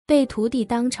被徒弟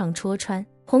当场戳穿，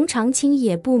洪长青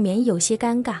也不免有些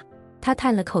尴尬。他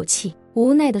叹了口气，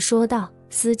无奈地说道：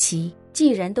思琪，既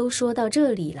然都说到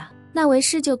这里了，那为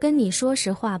师就跟你说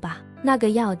实话吧。那个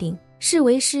药鼎是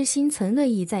为师心存恶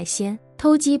意在先，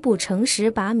偷鸡不成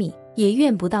蚀把米，也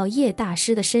怨不到叶大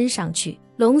师的身上去。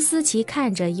龙思琪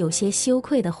看着有些羞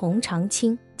愧的洪长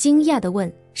青，惊讶地问：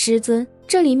师尊，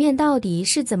这里面到底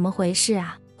是怎么回事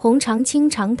啊？洪长青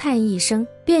长叹一声，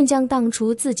便将当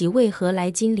初自己为何来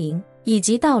金陵，以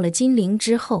及到了金陵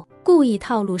之后故意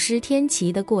套路施天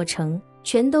琪的过程，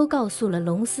全都告诉了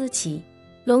龙思琪。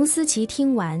龙思琪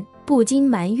听完，不禁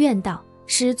埋怨道：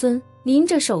师尊，您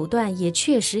这手段也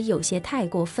确实有些太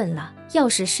过分了，要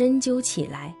是深究起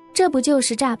来，这不就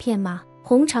是诈骗吗？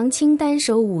洪长青单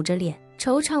手捂着脸，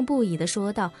惆怅不已地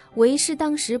说道：为师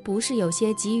当时不是有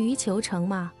些急于求成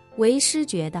吗？为师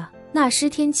觉得那施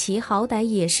天琪好歹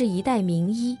也是一代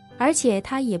名医，而且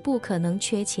他也不可能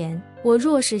缺钱，我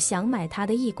若是想买他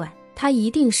的医馆，他一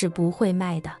定是不会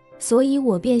卖的，所以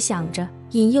我便想着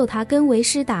引诱他跟为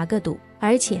师打个赌，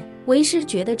而且为师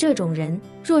觉得这种人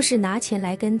若是拿钱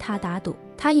来跟他打赌，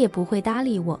他也不会搭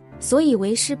理我，所以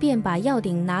为师便把药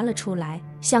鼎拿了出来，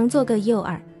想做个诱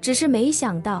饵，只是没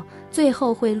想到最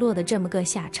后会落得这么个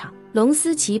下场。龙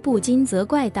思琪不禁责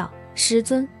怪道：师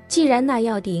尊，既然那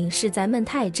药鼎是咱们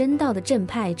太真道的镇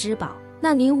派之宝，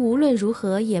那您无论如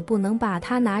何也不能把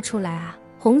它拿出来啊。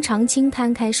洪长青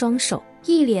摊开双手，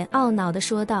一脸懊恼地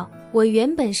说道：我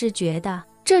原本是觉得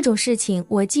这种事情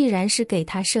我既然是给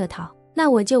他设套，那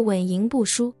我就稳赢不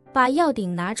输，把药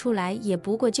鼎拿出来也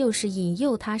不过就是引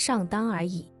诱他上当而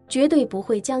已，绝对不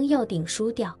会将药鼎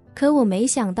输掉。可我没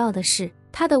想到的是，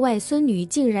他的外孙女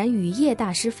竟然与叶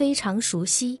大师非常熟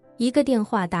悉，一个电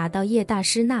话打到叶大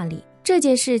师那里，这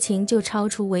件事情就超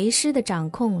出为师的掌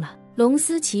控了。龙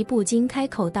思琪不禁开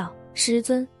口道：师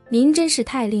尊，您真是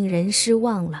太令人失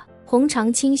望了。洪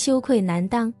长青羞愧难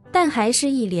当，但还是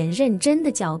一脸认真地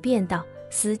狡辩道：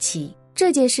思琪，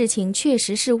这件事情确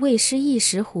实是为师一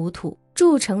时糊涂，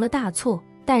铸成了大错，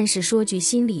但是说句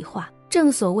心里话，正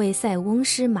所谓塞翁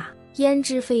失马焉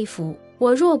知非福，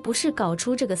我若不是搞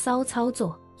出这个骚操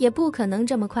作，也不可能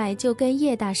这么快就跟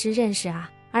叶大师认识啊。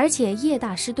而且叶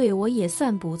大师对我也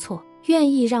算不错，愿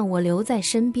意让我留在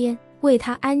身边，为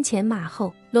他鞍前马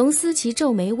后。龙思琪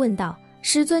皱眉问道：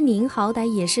师尊，您好歹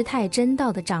也是太真道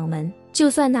的掌门，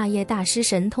就算那叶大师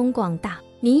神通广大，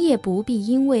您也不必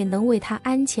因为能为他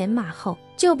鞍前马后，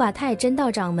就把太真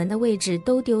道掌门的位置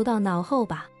都丢到脑后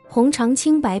吧。洪长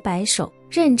青摆摆手，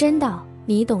认真道：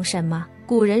你懂什么？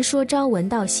古人说朝闻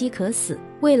道夕可死，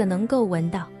为了能够闻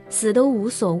道，死都无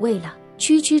所谓了，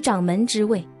区区掌门之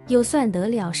位又算得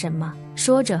了什么？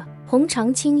说着，洪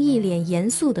长青一脸严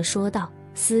肃地说道：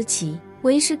思琪，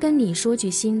为师跟你说句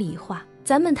心里话，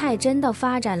咱们太真道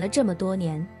发展了这么多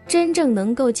年，真正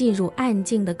能够进入暗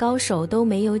境的高手都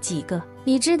没有几个，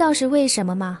你知道是为什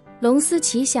么吗？龙思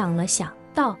琪想了想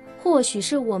道：或许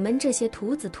是我们这些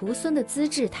徒子徒孙的资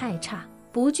质太差，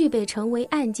不具备成为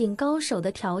暗境高手的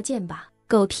条件吧。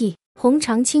狗屁！洪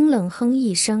长青冷哼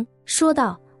一声说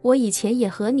道：我以前也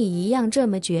和你一样这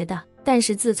么觉得，但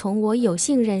是自从我有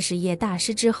幸认识叶大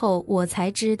师之后，我才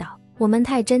知道我们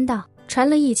太真道传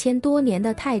了1000多年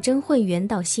的太真混元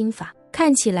道心法，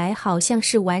看起来好像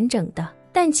是完整的，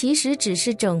但其实只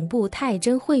是整部太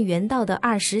真混元道的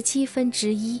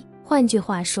1/27。换句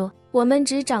话说，我们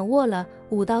只掌握了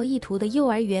5到1图的幼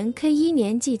儿园 K1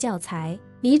 年级教材，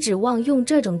你指望用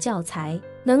这种教材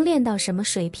能练到什么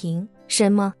水平？什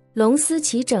么？龙思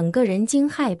琪整个人惊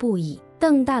骇不已，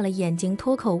瞪大了眼睛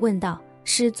脱口问道：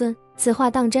师尊，此话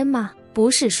当真吗？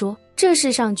不是说这世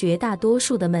上绝大多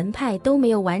数的门派都没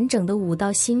有完整的武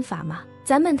道心法吗？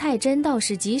咱们太真道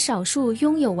是极少数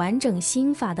拥有完整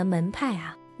心法的门派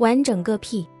啊！完整个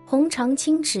屁！洪长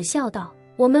青耻笑道：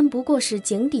我们不过是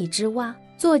井底之蛙，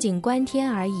坐井观天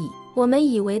而已，我们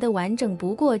以为的完整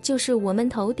不过就是我们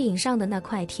头顶上的那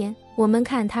块天，我们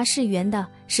看它是圆的，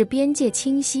是边界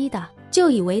清晰的，就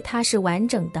以为它是完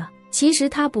整的，其实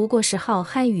它不过是浩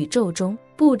瀚宇宙中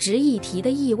不值一提的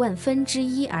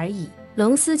1/10000而已。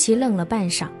龙思琪愣了半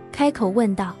晌，开口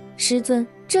问道：师尊，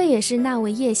这也是那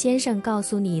位叶先生告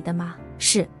诉你的吗？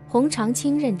是。洪长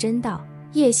青认真道：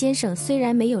叶先生虽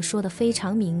然没有说得非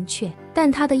常明确，但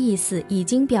他的意思已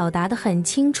经表达得很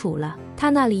清楚了，他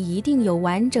那里一定有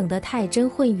完整的太真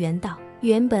混元道。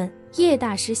原本叶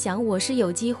大师想我是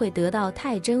有机会得到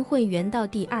太真混元道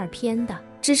第2篇的，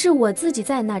只是我自己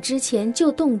在那之前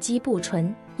就动机不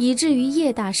纯，以至于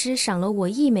叶大师赏了我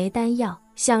1枚丹药，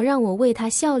想让我为他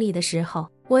效力的时候，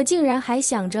我竟然还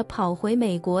想着跑回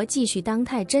美国继续当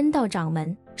太真道掌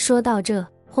门。说到这，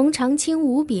洪长青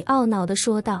无比懊恼地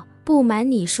说道：不瞒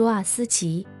你说啊，思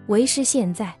琪，为师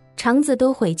现在肠子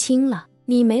都悔青了。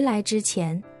你没来之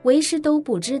前，为师都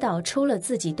不知道抽了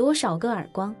自己多少个耳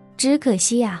光，只可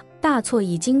惜啊，大错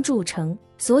已经铸成，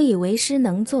所以为师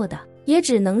能做的也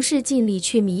只能是尽力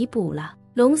去弥补了。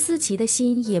龙思琪的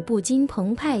心也不禁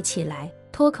澎湃起来，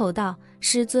脱口道：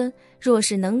师尊，若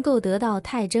是能够得到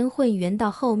太真混元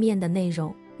道后面的内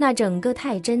容，那整个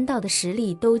太真道的实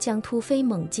力都将突飞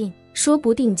猛进，说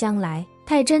不定将来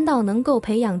太真道能够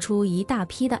培养出一大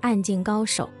批的暗境高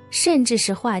手，甚至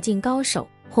是化境高手。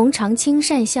洪长青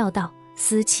讪笑道：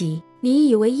思琪，你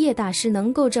以为叶大师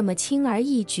能够这么轻而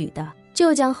易举的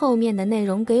就将后面的内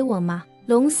容给我吗？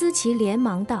龙思琪连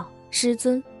忙道：师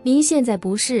尊，您现在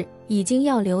不是已经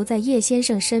要留在叶先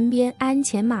生身边鞍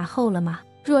前马后了吗？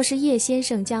若是叶先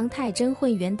生将太真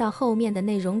混元道后面的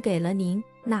内容给了您，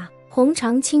那……洪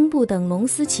长青不等龙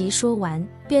思琪说完，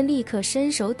便立刻伸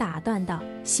手打断道：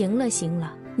行了行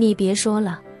了，你别说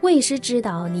了，为师知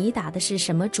道你打的是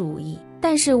什么主意，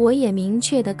但是我也明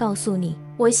确地告诉你，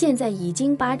我现在已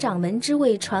经把掌门之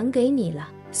位传给你了，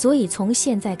所以从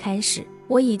现在开始，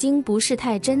我已经不是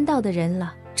太真道的人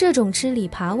了，这种吃里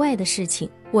扒外的事情，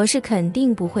我是肯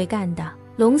定不会干的。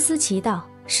龙思琪道：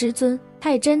师尊，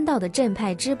太真道的镇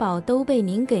派之宝都被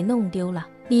您给弄丢了，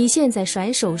你现在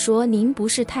甩手说您不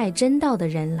是太真道的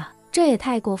人了，这也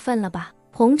太过分了吧？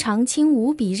洪长青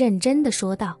无比认真地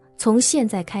说道：从现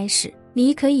在开始，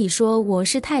你可以说我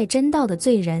是太真道的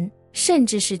罪人，甚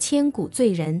至是千古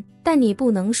罪人，但你不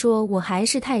能说我还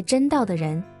是太真道的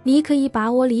人。你可以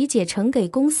把我理解成给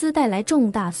公司带来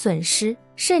重大损失，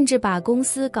甚至把公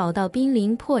司搞到濒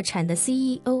临破产的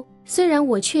CEO。 虽然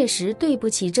我确实对不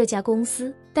起这家公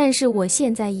司，但是我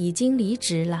现在已经离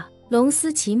职了。龙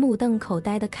思琪目瞪口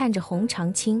呆地看着洪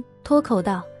长青，脱口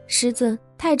道：师尊，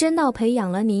太真道培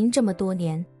养了您这么多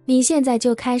年，你现在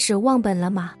就开始忘本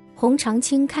了吗？洪长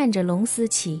青看着龙思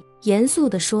琪，严肃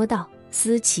地说道：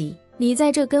思琪，你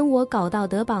在这跟我搞道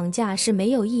德绑架是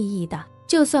没有意义的，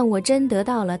就算我真得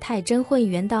到了太真混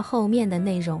元道后面的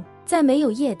内容，再没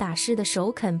有叶大师的首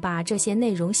肯把这些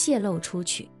内容泄露出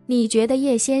去，你觉得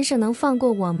叶先生能放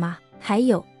过我吗？还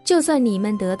有，就算你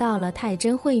们得到了太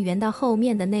真混元道后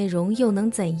面的内容又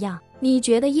能怎样？你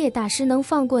觉得叶大师能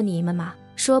放过你们吗？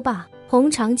说罢，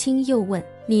洪长青又问：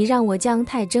你让我将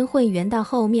太真混元道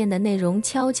后面的内容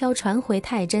悄悄传回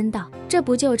太真道，这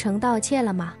不就成盗窃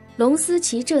了吗？龙思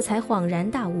琪这才恍然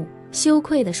大悟，羞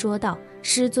愧地说道：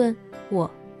师尊，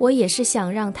我也是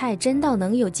想让太真道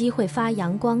能有机会发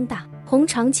扬光大。洪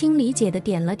长青理解地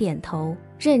点了点头，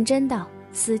认真道：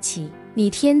思琪，你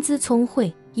天资聪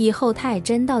慧，以后太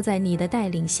真道在你的带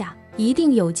领下一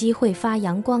定有机会发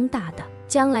扬光大的，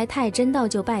将来太真道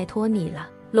就拜托你了。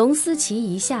龙思琪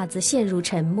一下子陷入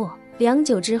沉默，良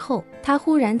久之后，他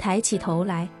忽然抬起头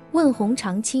来问洪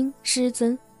长青：师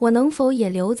尊，我能否也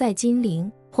留在金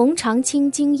陵？洪长青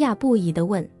惊讶不已地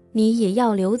问：你也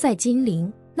要留在金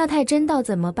陵？那太真道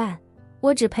怎么办？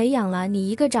我只培养了你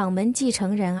一个掌门继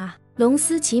承人啊。龙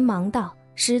思琪忙道：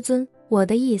师尊，我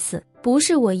的意思不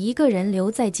是我一个人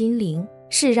留在金陵，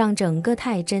是让整个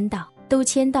太真道都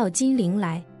迁到金陵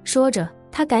来。说着，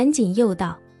他赶紧又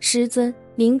道：师尊，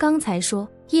您刚才说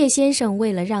叶先生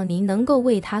为了让您能够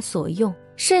为他所用，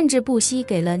甚至不惜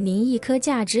给了您一颗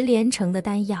价值连城的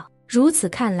丹药，如此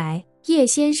看来，叶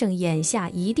先生眼下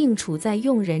一定处在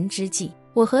用人之际。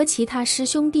我和其他师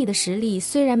兄弟的实力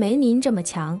虽然没您这么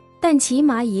强，但起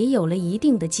码也有了一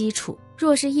定的基础，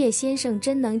若是叶先生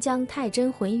真能将太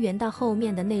真混元道后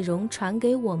面的内容传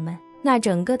给我们，那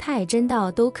整个太真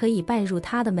道都可以拜入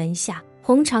他的门下。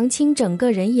洪长青整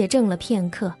个人也怔了片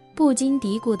刻，不禁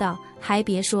嘀咕道：还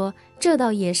别说，这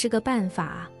倒也是个办法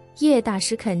啊，叶大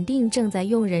师肯定正在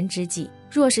用人之际，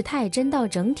若是太真道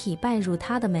整体拜入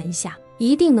他的门下，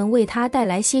一定能为他带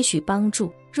来些许帮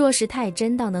助。若是太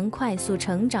真道能快速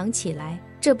成长起来，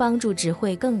这帮助只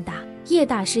会更大，叶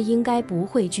大师应该不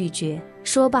会拒绝。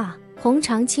说罢，洪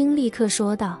长青立刻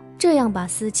说道：这样吧，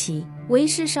思琪，为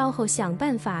师稍后想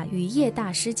办法与叶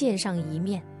大师见上一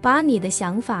面，把你的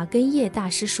想法跟叶大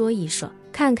师说一说，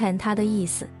看看他的意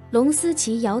思。龙思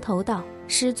琪摇头道：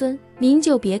师尊，您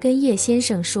就别跟叶先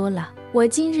生说了，我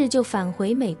今日就返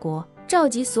回美国，召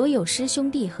集所有师兄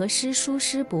弟和师叔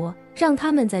师伯，让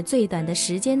他们在最短的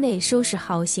时间内收拾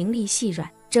好行李细软，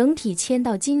整体迁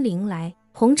到金陵来。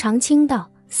洪长青道：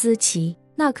思琪，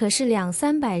那可是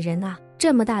200-300人啊，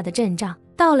这么大的阵仗，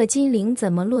到了金陵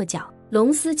怎么落脚？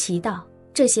龙思琪道：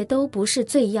这些都不是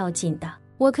最要紧的，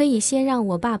我可以先让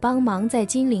我爸帮忙在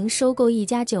金陵收购一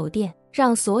家酒店，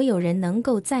让所有人能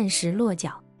够暂时落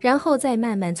脚，然后再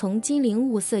慢慢从金陵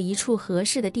物色一处合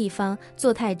适的地方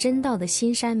做太真道的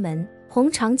新山门。洪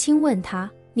长青问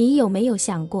他：你有没有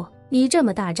想过，你这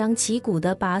么大张旗鼓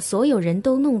地把所有人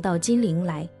都弄到金陵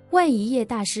来，万一叶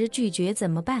大师拒绝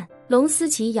怎么办？龙思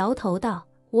琪摇头道，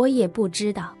我也不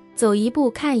知道，走一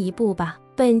步看一步吧。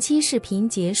本期视频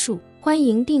结束，欢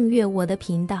迎订阅我的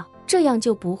频道，这样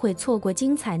就不会错过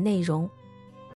精彩内容。